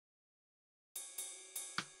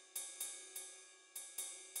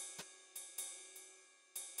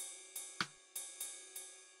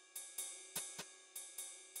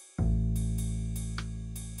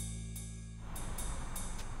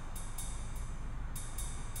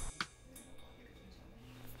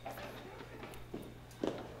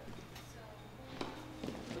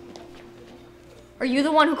Are you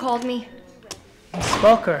the one who called me? Miss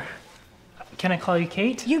Spelker. Can I call you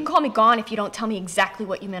Kate? You can call me Gone if you don't tell me exactly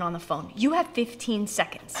what you meant on the phone. You have 15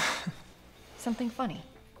 seconds. Something funny?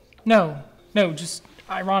 No, just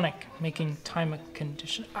ironic, making time a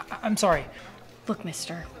condition. I'm sorry. Look,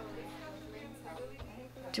 mister.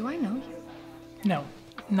 Do I know you? No,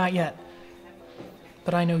 not yet.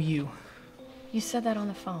 But I know you. You said that on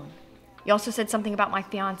the phone. You also said something about my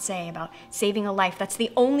fiancé, about saving a life. That's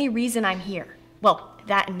the only reason I'm here. Well,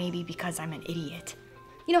 that and maybe because I'm an idiot.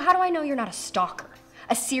 You know, how do I know you're not a stalker,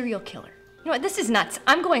 a serial killer? You know what, this is nuts.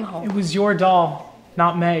 I'm going home. It was your doll,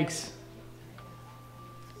 not Meg's.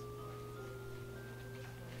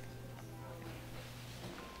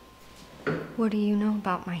 What do you know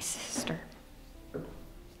about my sister?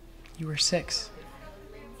 You were 6.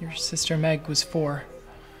 Your sister Meg was 4.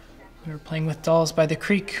 We were playing with dolls by the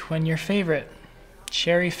creek when your favorite,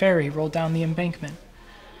 Sherry Ferry, rolled down the embankment.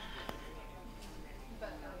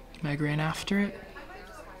 Meg ran after it.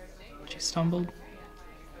 She stumbled,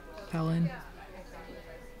 fell in.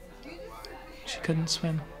 She couldn't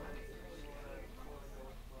swim.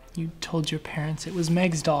 You told your parents it was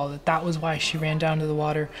Meg's doll, that was why she ran down to the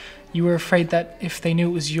water. You were afraid that if they knew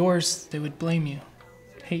it was yours, they would blame you,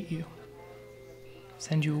 hate you,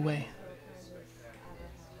 send you away.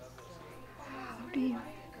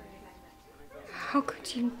 How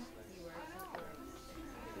could you?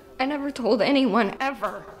 I never told anyone,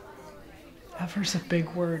 ever. Ever's a big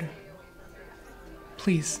word.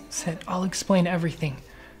 Please, sit. I'll explain everything.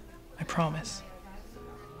 I promise.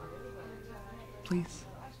 Please.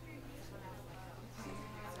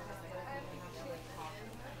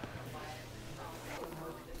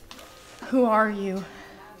 Who are you?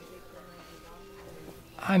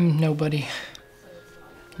 I'm nobody.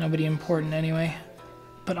 Nobody important anyway.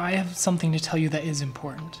 But I have something to tell you that is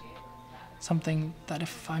important. Something that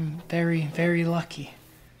if I'm very, very lucky,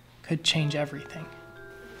 could change everything.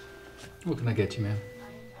 What can I get you, ma'am?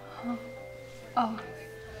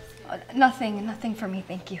 Nothing for me,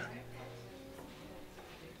 thank you.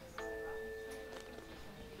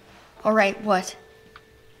 All right, what?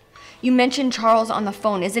 You mentioned Charles on the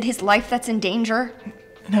phone. Is it his life that's in danger?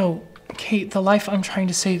 No, Kate, the life I'm trying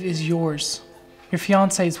to save is yours. Your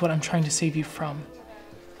fiancé is what I'm trying to save you from.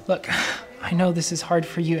 Look, I know this is hard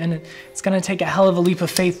for you, and it's gonna take a hell of a leap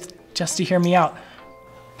of faith just to hear me out.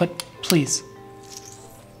 But please,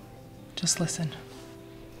 just listen.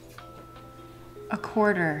 A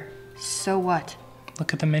quarter. So what?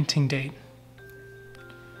 Look at the minting date.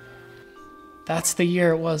 That's the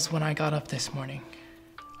year it was when I got up this morning.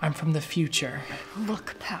 I'm from the future.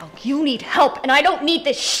 Look, pal, you need help, and I don't need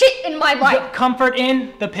this shit in my life. The comfort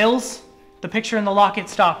in the pills, the picture in the locket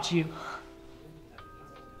stopped you.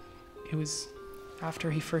 It was after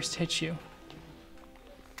he first hit you.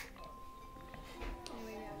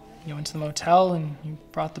 You went to the motel and you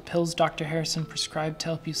brought the pills Dr. Harrison prescribed to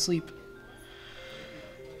help you sleep.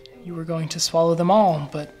 You were going to swallow them all,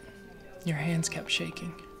 but your hands kept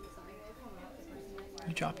shaking.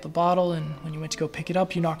 You dropped the bottle, and when you went to go pick it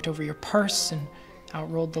up, you knocked over your purse, and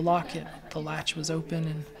out rolled the locket. The latch was open,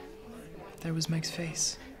 and there was Meg's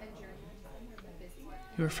face.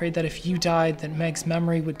 You were afraid that if you died, that Meg's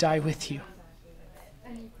memory would die with you.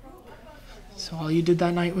 So all you did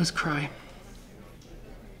that night was cry.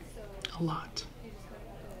 A lot.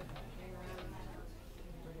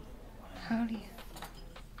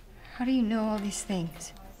 How do you know all these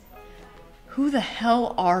things? Who the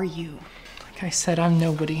hell are you? Like I said, I'm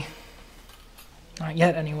nobody. Not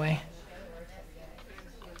yet, anyway.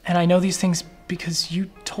 And I know these things because you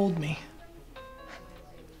told me.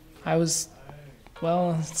 I was,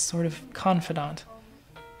 well, sort of confidant.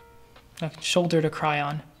 A shoulder to cry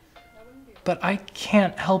on. But I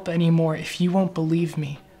can't help anymore if you won't believe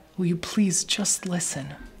me. Will you please just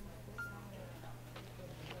listen?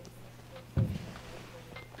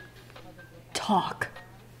 Talk.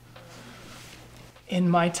 In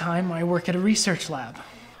my time, I work at a research lab.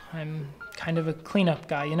 I'm kind of a cleanup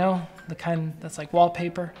guy, you know? The kind that's like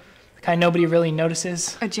wallpaper. The kind nobody really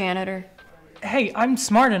notices. A janitor. Hey, I'm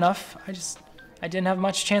smart enough. I didn't have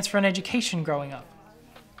much chance for an education growing up.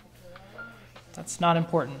 That's not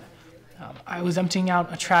important. I was emptying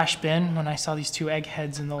out a trash bin when I saw these 2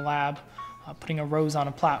 eggheads in the lab putting a rose on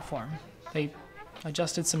a platform. They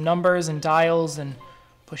adjusted some numbers and dials and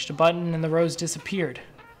pushed a button and the rose disappeared.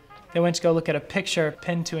 They went to go look at a picture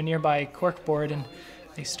pinned to a nearby corkboard and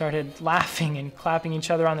they started laughing and clapping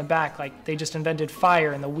each other on the back like they just invented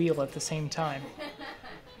fire and the wheel at the same time.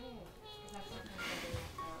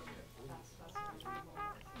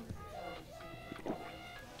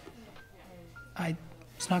 I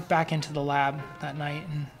snuck back into the lab that night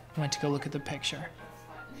and went to go look at the picture.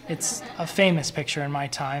 It's a famous picture in my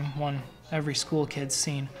time, one every school kid's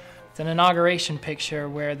seen. It's an inauguration picture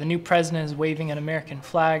where the new president is waving an American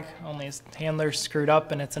flag, only his handler's screwed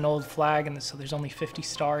up and it's an old flag, and so there's only 50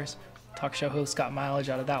 stars. Talk show host got mileage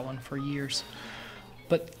out of that one for years.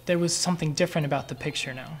 But there was something different about the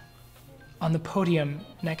picture now. On the podium,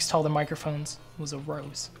 next to all the microphones, was a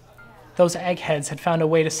rose. Those eggheads had found a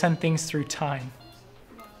way to send things through time.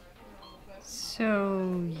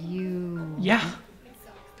 So you... Yeah.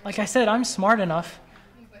 Like I said, I'm smart enough.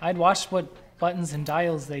 I'd watched what buttons and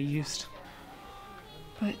dials they used.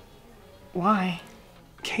 But why?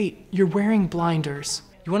 Kate, you're wearing blinders.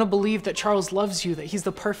 You want to believe that Charles loves you, that he's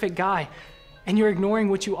the perfect guy, and you're ignoring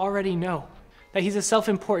what you already know, that he's a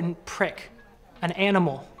self-important prick, an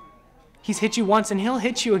animal. He's hit you once and he'll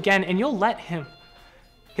hit you again, and you'll let him.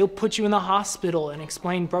 He'll put you in the hospital and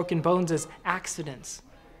explain broken bones as accidents.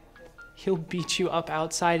 He'll beat you up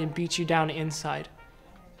outside and beat you down inside.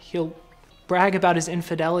 He'll brag about his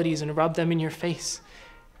infidelities and rub them in your face.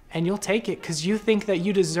 And you'll take it because you think that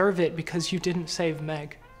you deserve it because you didn't save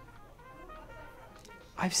Meg.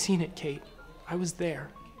 I've seen it, Kate. I was there.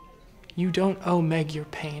 You don't owe Meg your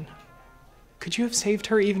pain. Could you have saved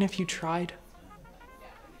her even if you tried?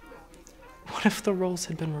 What if the roles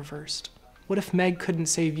had been reversed? What if Meg couldn't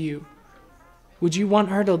save you? Would you want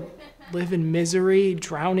her to live in misery,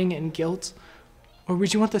 drowning in guilt? Or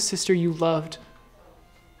would you want the sister you loved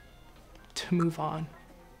to move on,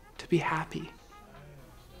 to be happy?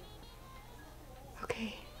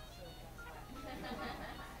 Okay.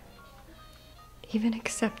 Even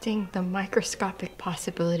accepting the microscopic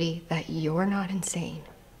possibility that you're not insane,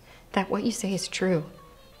 that what you say is true,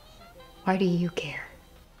 why do you care?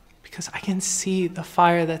 Because I can see the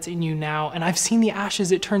fire that's in you now, and I've seen the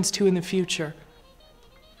ashes it turns to in the future.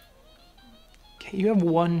 Okay, you have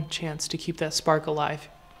one chance to keep that spark alive,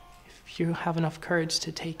 if you have enough courage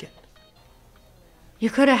to take it. You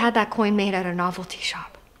could have had that coin made at a novelty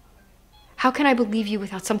shop. How can I believe you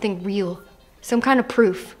without something real, some kind of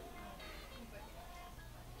proof?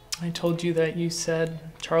 I told you that you said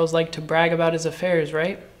Charles liked to brag about his affairs,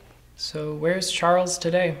 right? So where's Charles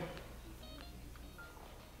today?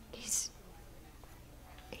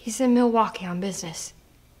 He's in Milwaukee on business.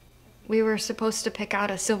 We were supposed to pick out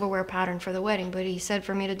a silverware pattern for the wedding, but he said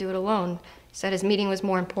for me to do it alone. He said his meeting was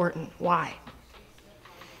more important. Why?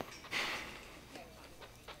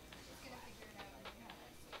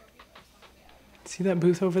 See that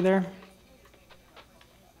booth over there?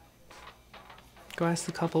 Go ask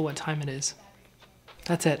the couple what time it is.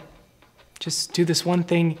 That's it. Just do this one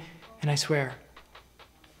thing, and I swear,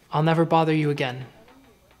 I'll never bother you again.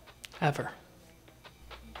 Ever.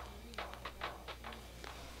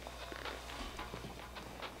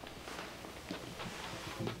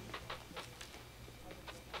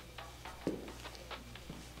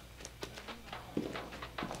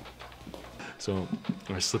 So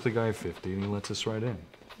I slip the guy 50 and he lets us right in.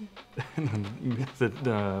 And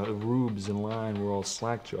the rubes in line were all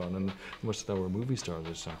slack-jawed and he must have thought we were movie stars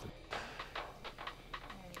or something.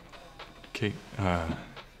 Kate,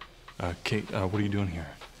 what are you doing here?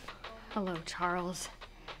 Hello, Charles.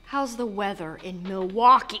 How's the weather in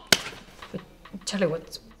Milwaukee? Tell you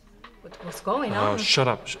what's going on. Shut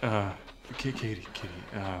up. Katie,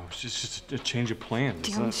 it's just a change of plans.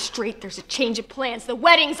 Damn straight, there's a change of plans. The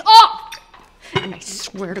wedding's off! And I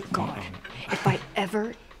swear to God, if I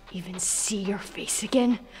ever even see your face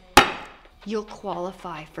again, you'll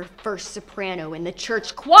qualify for first soprano in the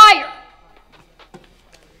church choir!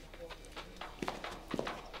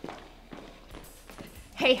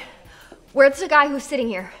 Hey, where's the guy who's sitting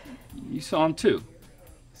here? You saw him too.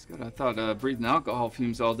 Scott, I thought breathing alcohol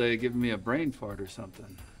fumes all day giving me a brain fart or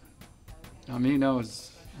something. I mean, I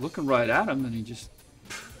was looking right at him and he just...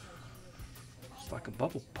 It's like a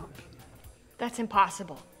bubble pop. That's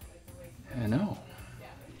impossible. I know.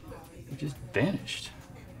 He just vanished.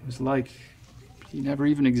 It was like he never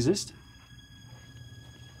even existed.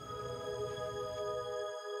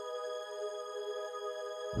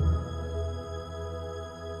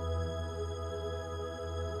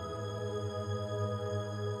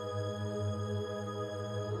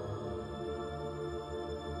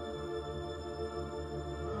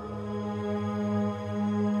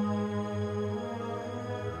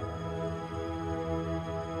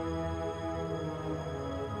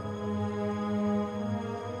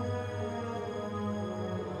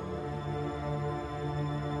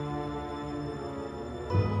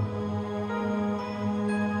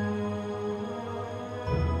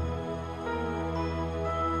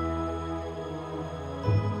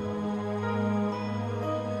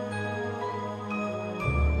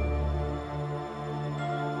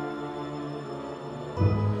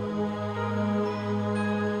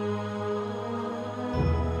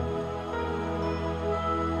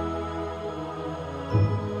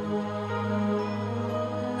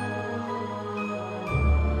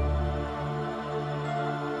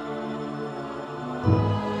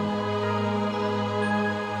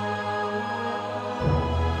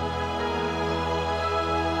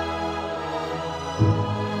 Bye.